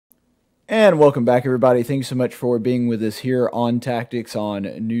And welcome back, everybody. Thanks so much for being with us here on Tactics on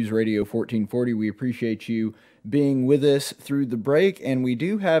News Radio 1440. We appreciate you being with us through the break, and we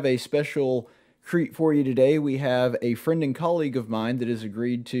do have a special treat for you today. We have a friend and colleague of mine that has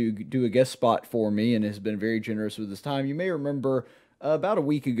agreed to do a guest spot for me and has been very generous with his time. You may remember about a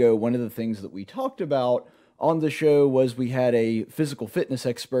week ago, one of the things that we talked about on the show was we had a physical fitness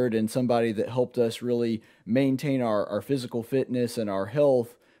expert and somebody that helped us really maintain our physical fitness and our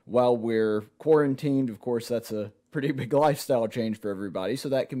health while we're quarantined. Of course, that's a pretty big lifestyle change for everybody, so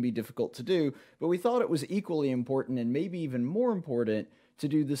that can be difficult to do. But we thought it was equally important and maybe even more important to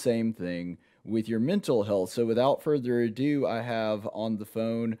do the same thing with your mental health. So without further ado, I have on the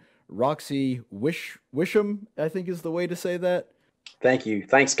phone Roxy Wishum, I think is the way to say that. Thank you.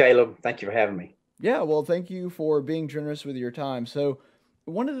 Thanks, Caleb. Thank you for having me. Yeah, well, thank you for being generous with your time. So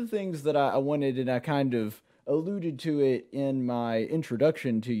one of the things that I wanted, and I kind of alluded to it in my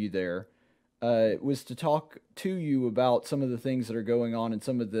introduction to you there, was to talk to you about some of the things that are going on and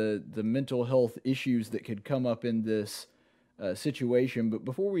some of the mental health issues that could come up in this situation. But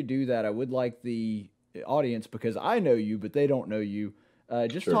before we do that, I would like the audience, because I know you, but they don't know you,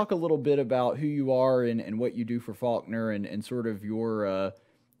 just Sure. talk a little bit about who you are and what you do for Faulkner and sort of your,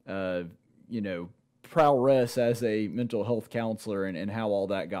 uh, you know, prowess as a mental health counselor and how all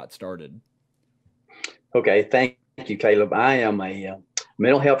that got started. Okay. Thank you, Caleb. I am a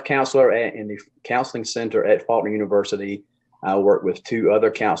mental health counselor in the counseling center at Faulkner University. I work with two other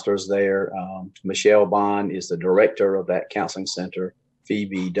counselors there. Michelle Bond is the director of that counseling center.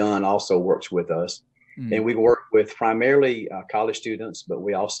 Phoebe Dunn also works with us. Mm. And we work with primarily college students, but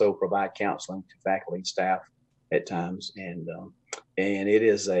we also provide counseling to faculty and staff at times. And it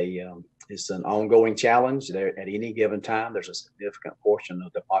is it's an ongoing challenge. There at any given time, there's a significant portion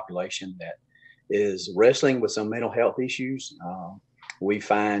of the population that is wrestling with some mental health issues. We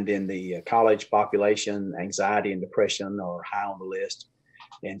find in the college population, anxiety and depression are high on the list.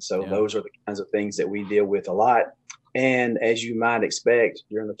 And so Yeah. those are the kinds of things that we deal with a lot. And as you might expect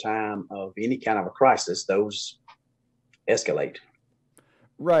during the time of any kind of a crisis, those escalate.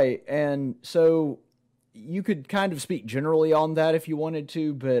 Right. And so you could kind of speak generally on that if you wanted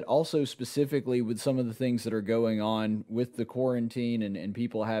to, but also specifically with some of the things that are going on with the quarantine and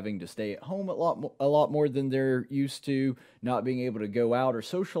people having to stay at home a lot more than they're used to, not being able to go out or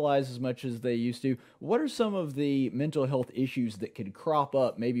socialize as much as they used to. What are some of the mental health issues that could crop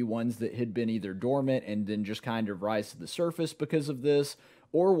up, maybe ones that had been either dormant and then just kind of rise to the surface because of this,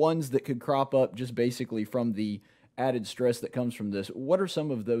 or ones that could crop up just basically from the added stress that comes from this? What are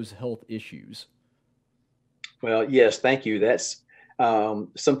some of those health issues? Well, yes, thank you. That's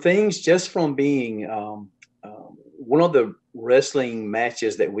some things just from being one of the wrestling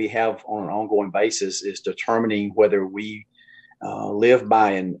matches that we have on an ongoing basis is determining whether we live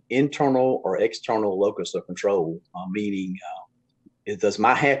by an internal or external locus of control, meaning does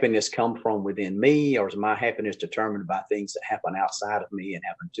my happiness come from within me, or is my happiness determined by things that happen outside of me and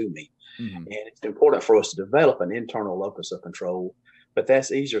happen to me? Hmm. And it's important for us to develop an internal locus of control, but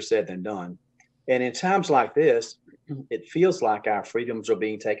that's easier said than done. And in times like this, it feels like our freedoms are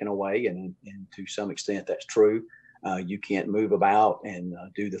being taken away. And to some extent, that's true. You can't move about and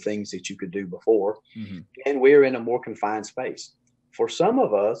do the things that you could do before. Hmm. And we're in a more confined space. For some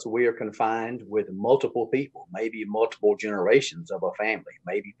of us, we are confined with multiple people, maybe multiple generations of a family,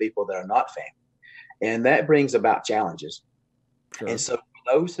 maybe people that are not family. And that brings about challenges. And Sure. so,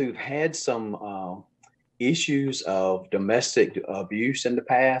 for those who've had some issues of domestic abuse in the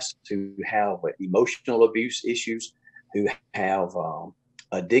past, who have emotional abuse issues, who have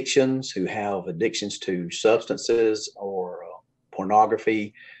who have addictions to substances or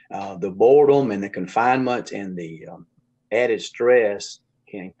pornography, the boredom and the confinement and the added stress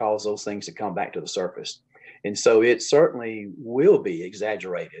can cause those things to come back to the surface. And so it certainly will be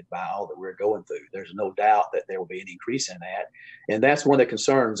exaggerated by all that we're going through. There's no doubt that there will be an increase in that. And that's one of the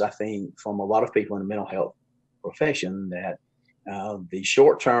concerns, I think, from a lot of people in the mental health profession, that the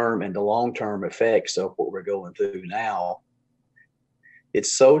short term and the long term effects of what we're going through now,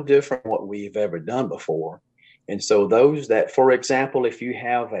 it's so different from what we've ever done before. And so those that, for example, if you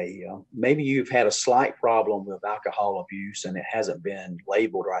have maybe you've had a slight problem with alcohol abuse and it hasn't been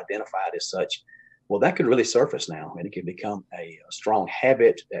labeled or identified as such, well, that could really surface now, and it can become a strong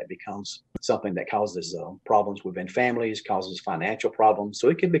habit that becomes something that causes problems within families, causes financial problems. So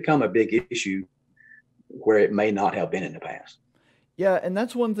it can become a big issue where it may not have been in the past. Yeah, and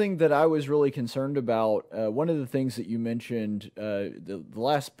that's one thing that I was really concerned about. One of the things that you mentioned, the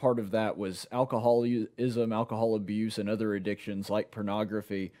last part of that was alcoholism, alcohol abuse, and other addictions like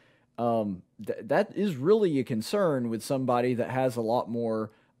pornography. That is really a concern with somebody that has a lot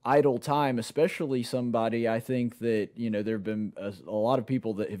more idle time, especially somebody, I think that, there have been a lot of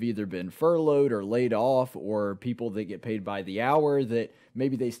people that have either been furloughed or laid off, or people that get paid by the hour that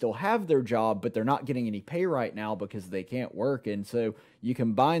maybe they still have their job, but they're not getting any pay right now because they can't work. And so you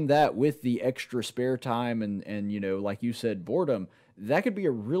combine that with the extra spare time and like you said, boredom, that could be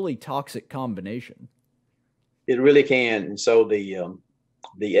a really toxic combination. It really can. And so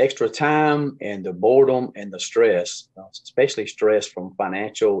the extra time and the boredom and the stress, especially stress from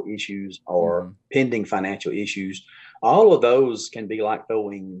financial issues or pending financial issues, all of those can be like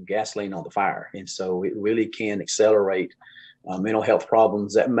throwing gasoline on the fire. And so it really can accelerate mental health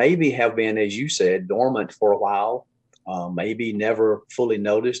problems that maybe have been, as you said, dormant for a while, maybe never fully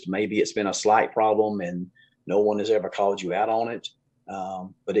noticed. Maybe it's been a slight problem and no one has ever called you out on it.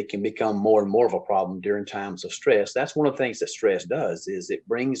 But it can become more and more of a problem during times of stress. That's one of the things that stress does, is it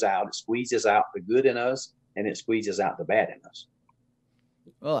squeezes out the good in us, and it squeezes out the bad in us.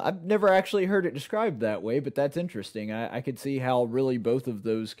 Well, I've never actually heard it described that way, but that's interesting. I could see how really both of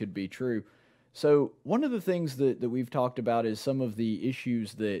those could be true. So one of the things that we've talked about is some of the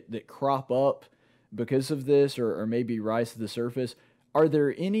issues that crop up because of this, or maybe rise to the surface. Are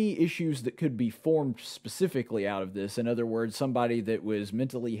there any issues that could be formed specifically out of this? In other words, somebody that was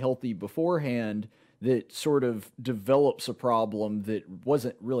mentally healthy beforehand that sort of develops a problem that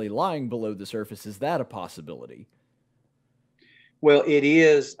wasn't really lying below the surface. Is that a possibility? Well, it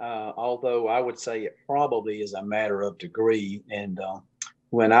is, although I would say it probably is a matter of degree. And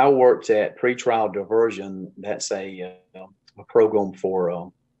when I worked at pretrial diversion, that's a program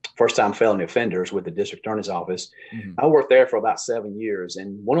for first-time felony offenders with the district attorney's office. I worked there for about 7 years.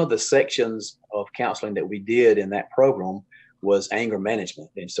 And one of the sections of counseling that we did in that program was anger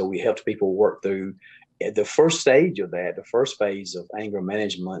management. And so we helped people work through the first stage of that. The first phase of anger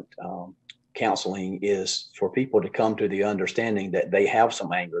management counseling is for people to come to the understanding that they have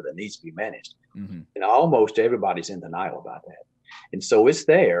some anger that needs to be managed. And almost everybody's in denial about that. And so it's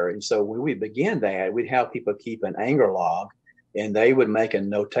there. And so when we begin that, we'd have people keep an anger log, and they would make a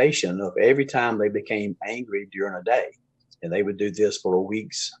notation of every time they became angry during a day. And they would do this for a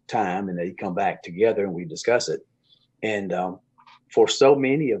week's time, and they'd come back together and we discuss it. And for so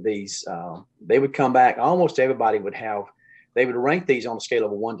many of these, they would come back. Almost everybody they would rank these on a scale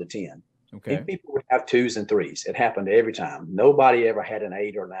of 1 to 10. Okay. And people would have 2s and 3s. It happened every time. Nobody ever had an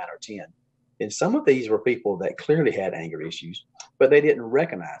 8 or 9 or 10. And some of these were people that clearly had anger issues, but they didn't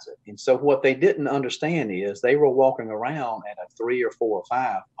recognize it. And so what they didn't understand is they were walking around at a 3 or 4 or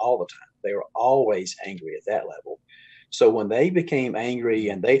 5 all the time. They were always angry at that level. So when they became angry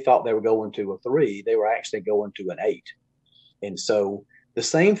and they thought they were going to a 3, they were actually going to an 8. And so the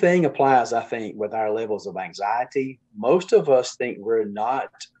same thing applies, I think, with our levels of anxiety. Most of us think we're not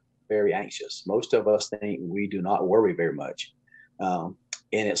very anxious. Most of us think we do not worry very much.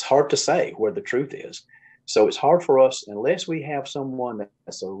 And it's hard to say where the truth is. So it's hard for us, unless we have someone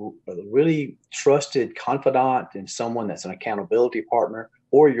that's a really trusted confidant and someone that's an accountability partner,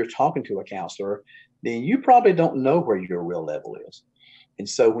 or you're talking to a counselor, then you probably don't know where your real level is. And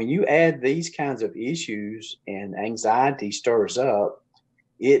so when you add these kinds of issues and anxiety stirs up,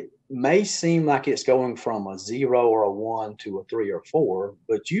 it may seem like it's going from a 0 or a 1 to a 3 or 4,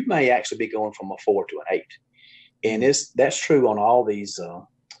 but you may actually be going from a 4 to an 8. And that's true on all these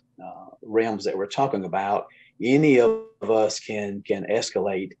realms that we're talking about. Any of us can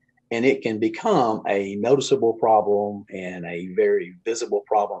escalate, and it can become a noticeable problem and a very visible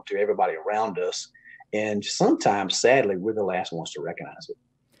problem to everybody around us. And sometimes, sadly, we're the last ones to recognize it.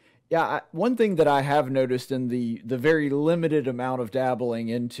 Yeah, one thing that I have noticed in the very limited amount of dabbling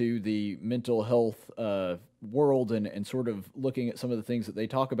into the mental health world and sort of looking at some of the things that they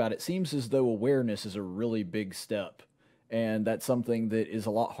talk about, it seems as though awareness is a really big step. And that's something that is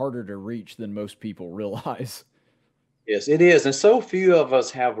a lot harder to reach than most people realize. Yes, it is. And so few of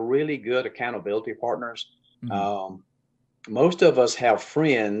us have really good accountability partners. Most of us have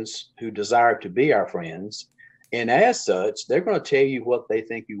friends who desire to be our friends. And as such, they're going to tell you what they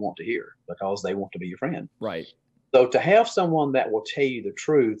think you want to hear because they want to be your friend. Right. So to have someone that will tell you the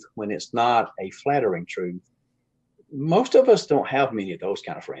truth when it's not a flattering truth, most of us don't have many of those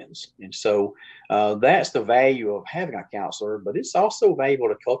kind of friends. And so that's the value of having a counselor, but it's also valuable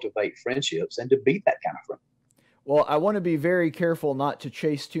to cultivate friendships and to be that kind of friend. Well, I want to be very careful not to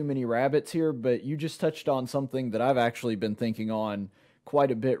chase too many rabbits here, but you just touched on something that I've actually been thinking on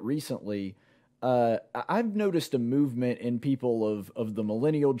quite a bit recently. I've noticed a movement in people of the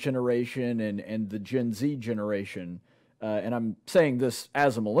millennial generation and the Gen Z generation, and I'm saying this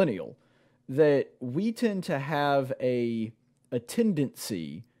as a millennial, that we tend to have a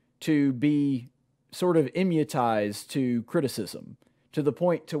tendency to be sort of immutized to criticism, to the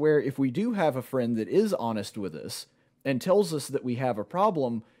point to where if we do have a friend that is honest with us and tells us that we have a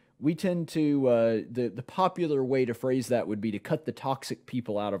problem, we tend to, the popular way to phrase that would be to cut the toxic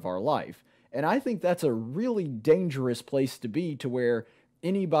people out of our life. And I think that's a really dangerous place to be, to where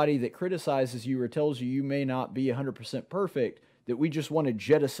anybody that criticizes you or tells you you may not be 100% perfect, that we just want to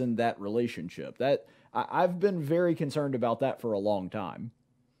jettison that relationship. I've been very concerned about that for a long time.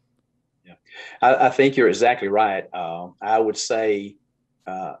 Yeah, I think you're exactly right. I would say,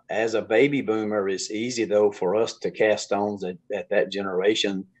 as a baby boomer, it's easy though for us to cast stones at that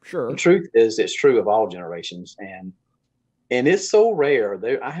generation. The Sure. truth is, it's true of all generations, and it's so rare.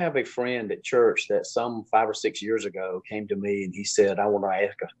 I have a friend at church that some 5 or 6 years ago came to me and he said, "I want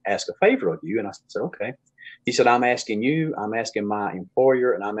to ask a favor of you." And I said, "Okay." He said, "I'm asking you, I'm asking my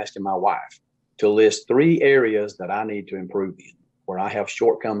employer, and I'm asking my wife to list 3 areas that I need to improve in, where I have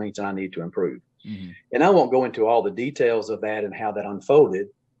shortcomings and I need to improve." Mm-hmm. And I won't go into all the details of that and how that unfolded,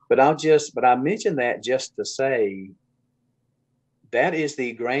 but I mentioned that just to say that is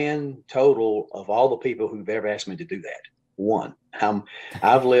the grand total of all the people who've ever asked me to do that. One,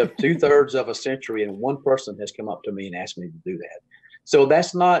 I've lived 2/3 of a century, and one person has come up to me and asked me to do that. So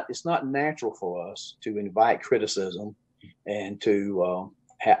it's not natural for us to invite criticism and to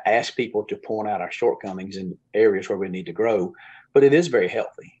ask people to point out our shortcomings in areas where we need to grow, but it is very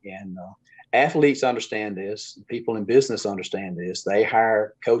healthy. And athletes understand this. People in business understand this. They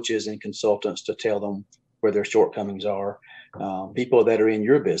hire coaches and consultants to tell them where their shortcomings are. People that are in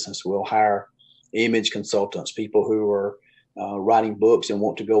your business will hire image consultants. People who are writing books and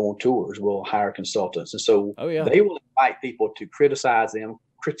want to go on tours will hire consultants. And so Oh yeah. they will invite people to criticize them.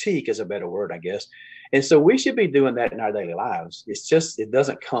 Critique is a better word, I guess. And so we should be doing that in our daily lives. It's just, it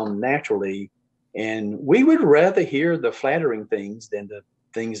doesn't come naturally. And we would rather hear the flattering things than the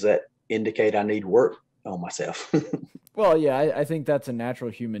things that indicate I need work on myself. Well, yeah, I think that's a natural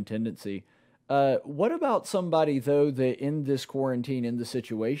human tendency. What about somebody, though, that in this quarantine, in the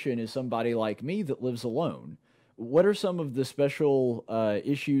situation, is somebody like me that lives alone? What are some of the special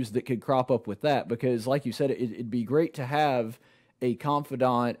issues that could crop up with that? Because, like you said, it'd be great to have a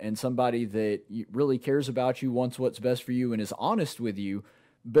confidant and somebody that really cares about you, wants what's best for you, and is honest with you.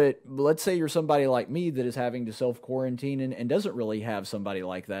 But let's say you're somebody like me that is having to self-quarantine and doesn't really have somebody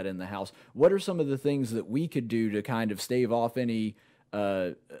like that in the house. What are some of the things that we could do to kind of stave off any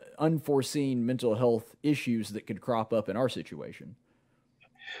unforeseen mental health issues that could crop up in our situation?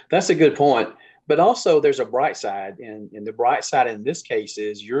 That's a good point. But also, there's a bright side. And the bright side in this case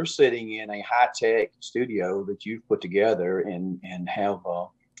is you're sitting in a high tech studio that you've put together and have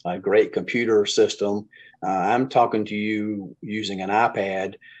a great computer system. I'm talking to you using an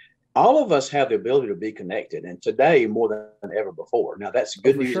iPad. All of us have the ability to be connected, and today more than ever before. Now, that's Oh,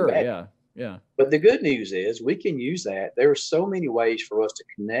 good for news and sure. bad. Yeah. Yeah. But the good news is we can use that. There are so many ways for us to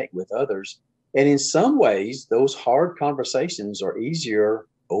connect with others. And in some ways, those hard conversations are easier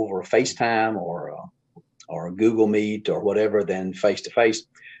over FaceTime or Google Meet or whatever than face to face.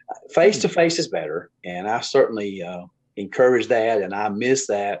 Face to face is better. And I certainly encourage that, and I miss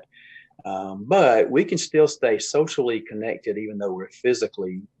that. But we can still stay socially connected even though we're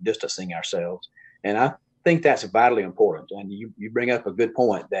physically distancing ourselves. And I think that's vitally important. And you bring up a good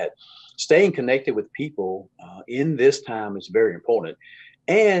point that staying connected with people in this time is very important.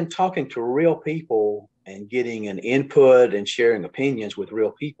 And talking to real people and getting an input and sharing opinions with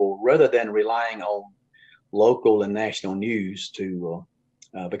real people rather than relying on local and national news to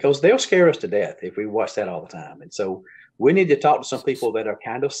because they'll scare us to death if we watch that all the time. And so we need to talk to some people that are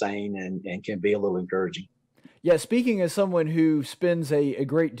kind of sane and can be a little encouraging. Yeah, speaking as someone who spends a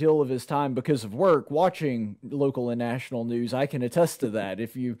great deal of his time because of work watching local and national news, I can attest to that.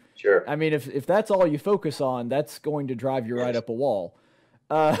 Sure. I mean, if that's all you focus on, that's going to drive you right Yes. up a wall.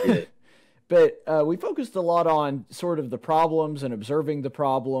 Uh, Yeah. but we focused a lot on sort of the problems and observing the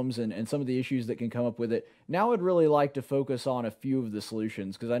problems and some of the issues that can come up with it. Now I'd really like to focus on a few of the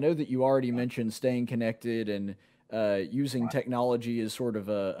solutions, because I know that you already mentioned staying connected and using Right. technology as sort of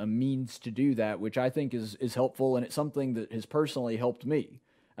a means to do that, which I think is helpful, and it's something that has personally helped me.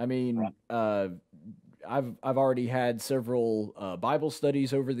 I Right. mean, I've already had several Bible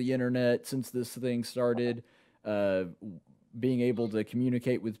studies over the internet since this thing started. Uh, Being able to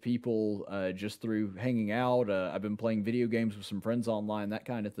communicate with people just through hanging out. I've been playing video games with some friends online, that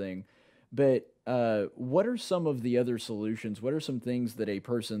kind of thing. But what are some of the other solutions? What are some things that a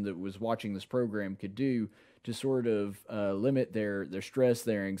person that was watching this program could do to sort of limit their stress,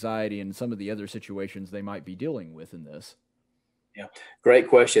 their anxiety, and some of the other situations they might be dealing with in this? Yeah, great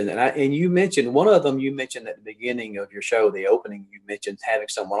question. And you mentioned one of them. You mentioned at the beginning of your show, the opening. You mentioned having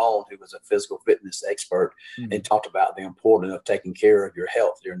someone on who was a physical fitness expert Mm-hmm. and talked about the importance of taking care of your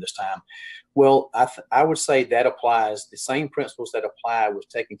health during this time. Well, I would say that applies. The same principles that apply with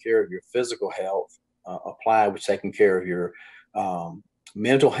taking care of your physical health apply with taking care of your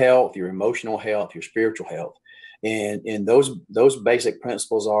mental health, your emotional health, your spiritual health. And those basic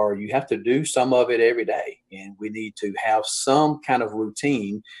principles are you have to do some of it every day, and we need to have some kind of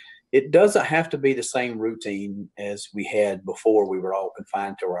routine. It doesn't have to be the same routine as we had before we were all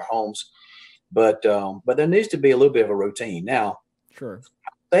confined to our homes, but there needs to be a little bit of a routine. Now, Sure.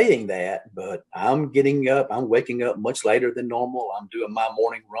 saying that, but I'm waking up much later than normal. I'm doing my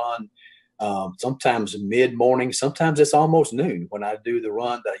morning run, sometimes mid-morning, sometimes it's almost noon when I do the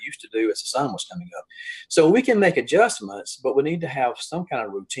run that I used to do as the sun was coming up. So we can make adjustments, but we need to have some kind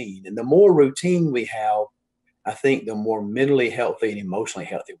of routine. And the more routine we have, I think the more mentally healthy and emotionally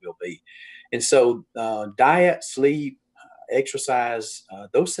healthy we'll be. And so diet, sleep, exercise,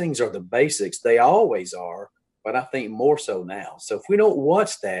 those things are the basics. They always are, but I think more so now. So if we don't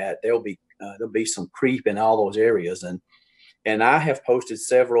watch that, there'll be some creep in all those areas. And I have posted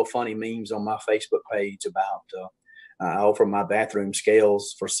several funny memes on my Facebook page about I offer my bathroom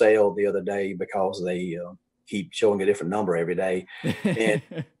scales for sale the other day because they keep showing a different number every day. And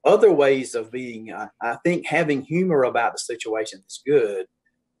other ways of being, I think having humor about the situation is good,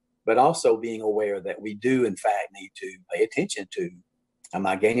 but also being aware that we do, in fact, need to pay attention to, am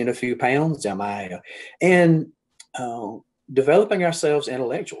I gaining a few pounds? And uh, developing ourselves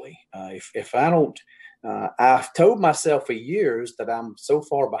intellectually. If I don't, I've told myself for years that I'm so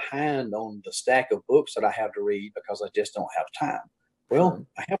far behind on the stack of books that I have to read because I just don't have time. Sure. Well,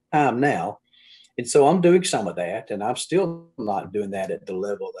 I have time now. And so I'm doing some of that, and I'm still not doing that at the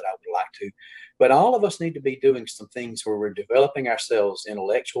level that I would like to. But all of us need to be doing some things where we're developing ourselves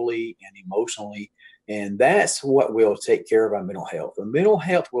intellectually and emotionally. And that's what will take care of our mental health. The mental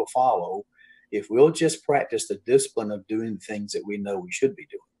health will follow if we'll just practice the discipline of doing things that we know we should be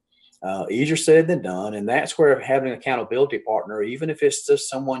doing. Easier said than done. And that's where having an accountability partner, even if it's just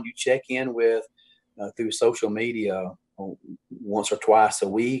someone you check in with through social media once or twice a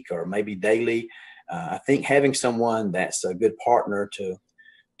week or maybe daily, I think having someone that's a good partner to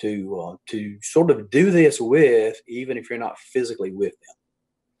sort of do this with, even if you're not physically with them.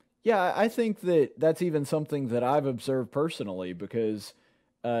 Yeah, I think that that's even something that I've observed personally because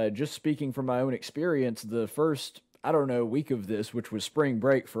just speaking from my own experience, the first, I don't know, week of this, which was spring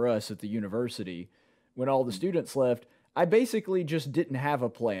break for us at the university, when all the students left, I basically just didn't have a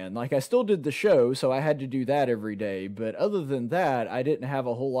plan. Like, I still did the show, so I had to do that every day. But other than that, I didn't have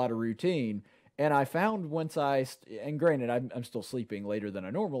a whole lot of routine. And I found and granted, I'm still sleeping later than I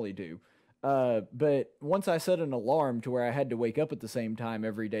normally do. But once I set an alarm to where I had to wake up at the same time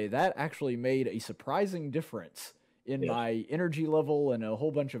every day, that actually made a surprising difference in Yes. my energy level and a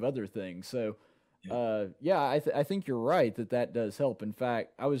whole bunch of other things. So, Yeah. yeah, I think you're right that that does help. In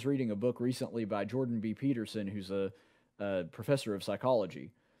fact, I was reading a book recently by Jordan B. Peterson, who's a professor of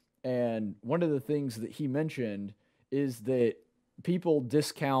psychology. And one of the things that he mentioned is that people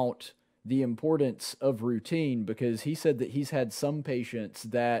discount the importance of routine because he said that he's had some patients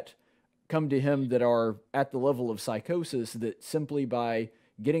that come to him that are at the level of psychosis that simply by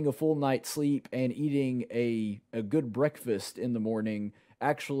getting a full night's sleep and eating a good breakfast in the morning,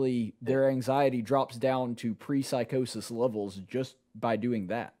 actually their anxiety drops down to pre-psychosis levels just by doing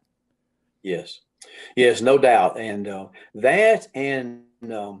that. Yes. Yes, no doubt. And that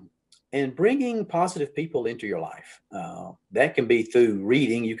and bringing positive people into your life. That can be through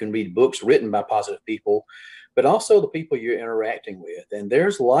reading. You can read books written by positive people, but also the people you're interacting with. And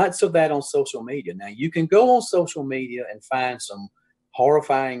there's lots of that on social media. Now, you can go on social media and find some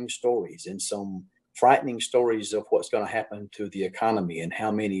horrifying stories and some frightening stories of what's going to happen to the economy and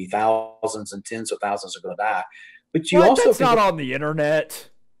how many thousands and tens of thousands are going to die. But you What? also That's can not go, on the internet.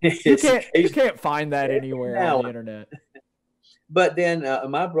 You it's can't you occasionally can't find that anywhere on now. the internet. But then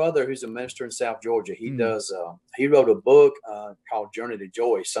my brother, who's a minister in South Georgia, Mm. he wrote a book called Journey to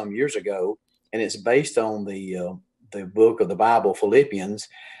Joy some years ago, and it's based on the book of the Bible, Philippians.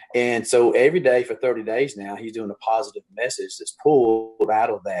 And so every day for 30 days now, he's doing a positive message that's pulled out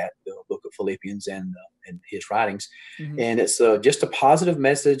of that the book of Philippians and his writings. Hmm. And it's just a positive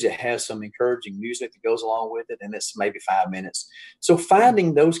message. It has some encouraging music that goes along with it, and it's maybe 5 minutes. So Hmm.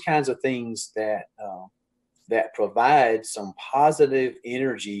 finding those kinds of things that provide some positive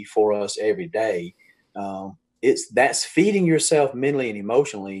energy for us every day. That's feeding yourself mentally and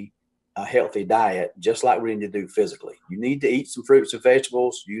emotionally a healthy diet, just like we need to do physically. You need to eat some fruits and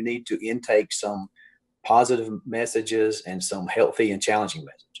vegetables. You need to intake some positive messages and some healthy and challenging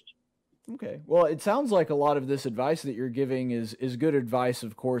messages. Okay. Well, it sounds like a lot of this advice that you're giving is good advice,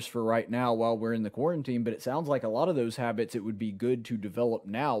 of course, for right now while we're in the quarantine, but it sounds like a lot of those habits it would be good to develop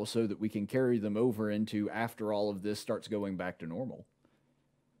now so that we can carry them over into after all of this starts going back to normal.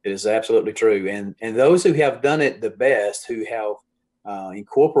 It is absolutely true. And those who have done it the best, who have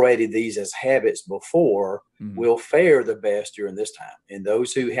incorporated these as habits before, Mm-hmm. will fare the best during this time. And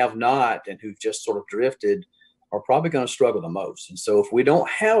those who have not and who've just sort of drifted are probably going to struggle the most. And so, if we don't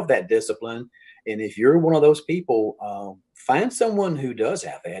have that discipline, and if you're one of those people, find someone who does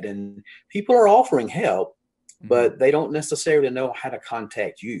have that. And people are offering help, Mm-hmm. but they don't necessarily know how to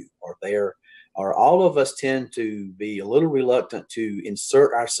contact you, or all of us tend to be a little reluctant to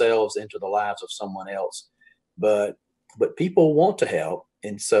insert ourselves into the lives of someone else. But people want to help.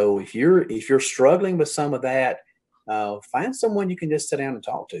 And so if you're struggling with some of that, find someone you can just sit down and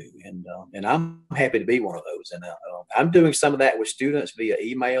talk to. And I'm happy to be one of those. And I'm doing some of that with students via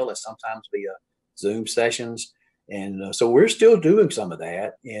email and sometimes via Zoom sessions. And so we're still doing some of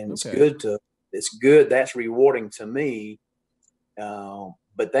that, and Okay. it's good. That's rewarding to me.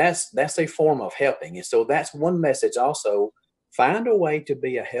 But that's a form of helping. And so that's one message also. Find a way to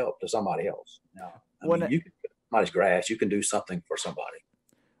be a help to somebody else. Now, I mean, When you can cut somebody's grass, you can do something for somebody.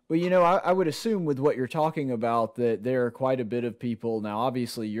 Well, I would assume with what you're talking about that there are quite a bit of people. Now,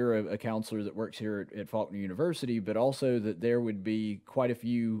 obviously, you're a counselor that works here at Faulkner University, but also that there would be quite a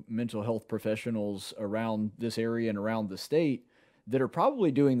few mental health professionals around this area and around the state that are probably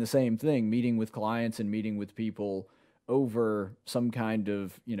doing the same thing, meeting with clients and meeting with people over some kind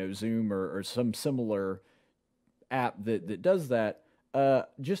of, Zoom or some similar app that does that.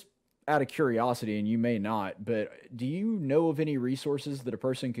 Just out of curiosity, and you may not, but do you know of any resources that a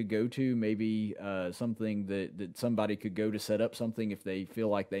person could go to? Maybe something that somebody could go to set up something if they feel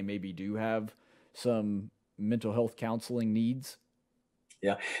like they maybe do have some mental health counseling needs?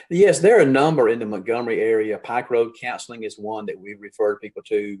 Yeah. Yes, there are a number in the Montgomery area. Pike Road Counseling is one that we refer people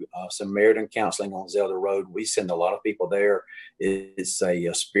to. Samaritan Counseling on Zelda Road. We send a lot of people there. It's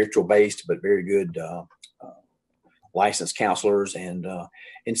a spiritual based, but very good licensed counselors. And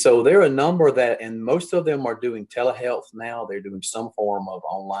so there are a number that, and most of them are doing telehealth now. They're doing some form of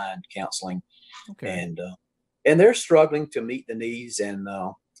online counseling. Okay. And they're struggling to meet the needs. And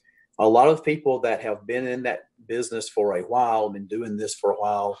a lot of people that have been in that business for a while, been doing this for a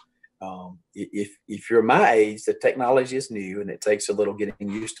while. If you're my age, the technology is new and it takes a little getting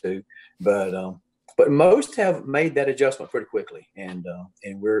used to, but most have made that adjustment pretty quickly, and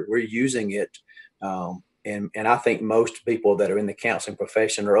we're using it. And I think most people that are in the counseling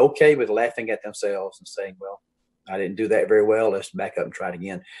profession are okay with laughing at themselves and saying, "Well, I didn't do that very well. Let's back up and try it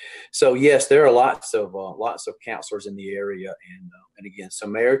again." So yes, there are lots of counselors in the area, and again,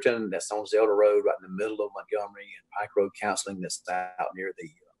 Samaritan, that's on Zelda Road, right in the middle of Montgomery, and Pike Road Counseling, that's out near the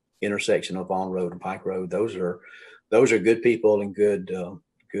intersection of Vaughn Road and Pike Road. Those are good people and good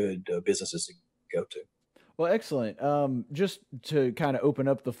businesses to go to. Well, excellent. Just to kind of open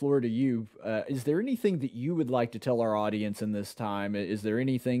up the floor to you, is there anything that you would like to tell our audience in this time? Is there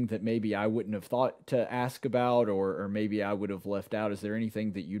anything that maybe I wouldn't have thought to ask about, or maybe I would have left out? Is there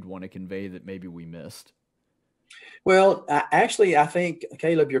anything that you'd want to convey that maybe we missed? Well, I think,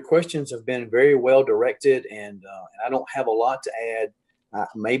 Caleb, your questions have been very well directed, and I don't have a lot to add.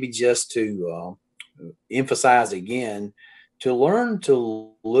 Maybe just to emphasize again, to learn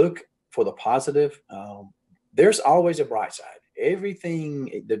to look for the positive. There's always a bright side.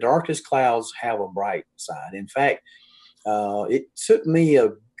 Everything, the darkest clouds have a bright side. In fact, it took me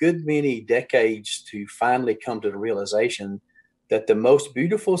a good many decades to finally come to the realization that the most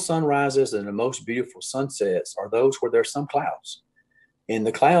beautiful sunrises and the most beautiful sunsets are those where there's some clouds. And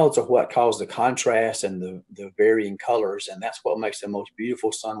the clouds are what cause the contrast and the varying colors. And that's what makes the most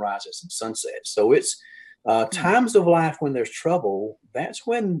beautiful sunrises and sunsets. So it's Hmm. times of life when there's trouble, that's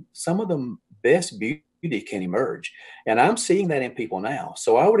when some of the best beauty can emerge. And I'm seeing that in people now.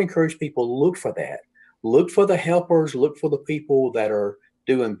 So I would encourage people to look for that. Look for the helpers, look for the people that are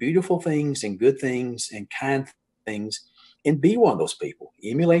doing beautiful things and good things and kind things, and be one of those people.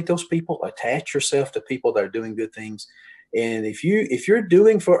 Emulate those people, attach yourself to people that are doing good things. And if you're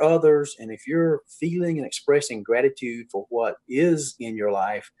doing for others, and if you're feeling and expressing gratitude for what is in your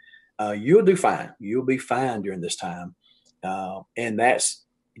life, you'll do fine. You'll be fine during this time, and that's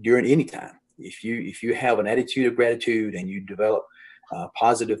during any time. If you have an attitude of gratitude and you develop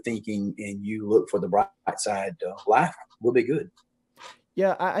positive thinking and you look for the bright side, life will be good.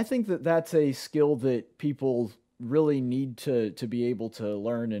 Yeah, I think that that's a skill that people really need to be able to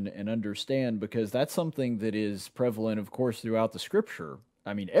learn and understand because that's something that is prevalent, of course, throughout the scripture.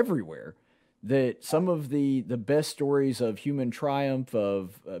 I mean, everywhere. that some of the best stories of human triumph,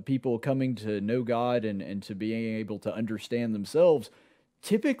 of people coming to know God and to being able to understand themselves,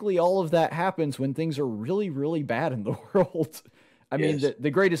 typically all of that happens when things are really, really bad in the world. I mean, Yes. the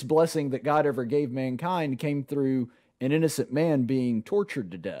greatest blessing that God ever gave mankind came through an innocent man being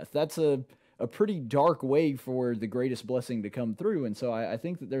tortured to death. That's a pretty dark way for the greatest blessing to come through. And so I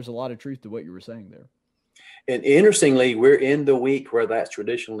think that there's a lot of truth to what you were saying there. And interestingly, we're in the week where that's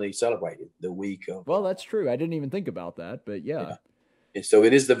traditionally celebrated, the week of, Well, that's true. I didn't even think about that, but yeah. yeah. And so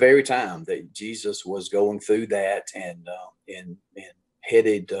it is the very time that Jesus was going through that and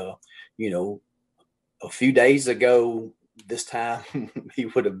headed, you know, a few days ago, this time he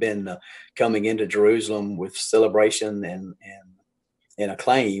would have been coming into Jerusalem with celebration and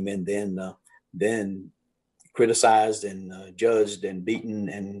acclaim, and then criticized and judged and beaten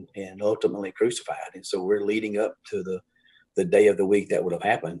and ultimately crucified. And so we're leading up to the day of the week that would have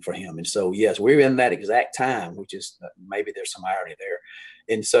happened for him. And so, yes, we're in that exact time, which is maybe there's some irony there.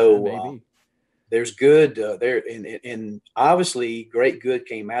 And so Maybe. there's good there. And obviously great good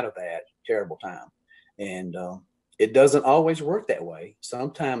came out of that terrible time. And it doesn't always work that way.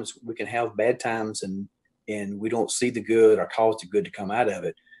 Sometimes we can have bad times and we don't see the good or cause the good to come out of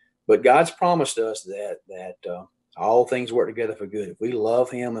it. But God's promised us that all things work together for good. If we love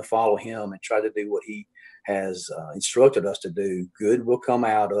him and follow him and try to do what he has instructed us to do, good will come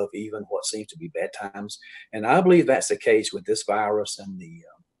out of even what seems to be bad times. And I believe that's the case with this virus and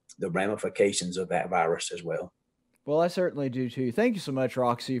the ramifications of that virus as well. Well, I certainly do too. Thank you so much,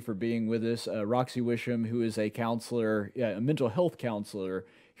 Roxy, for being with us. Roxy Wishum, who is a counselor, a mental health counselor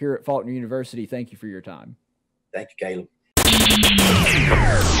here at Faulkner University. Thank you for your time. Thank you, Caleb.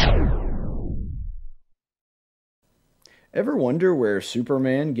 Ever wonder where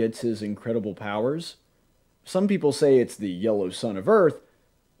Superman gets his incredible powers? Some people say it's the yellow sun of Earth,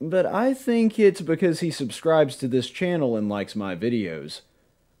 but I think it's because he subscribes to this channel and likes my videos.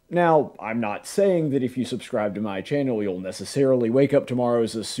 Now, I'm not saying that if you subscribe to my channel, you'll necessarily wake up tomorrow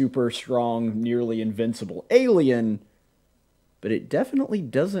as a super strong, nearly invincible alien, but it definitely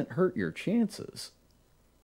doesn't hurt your chances.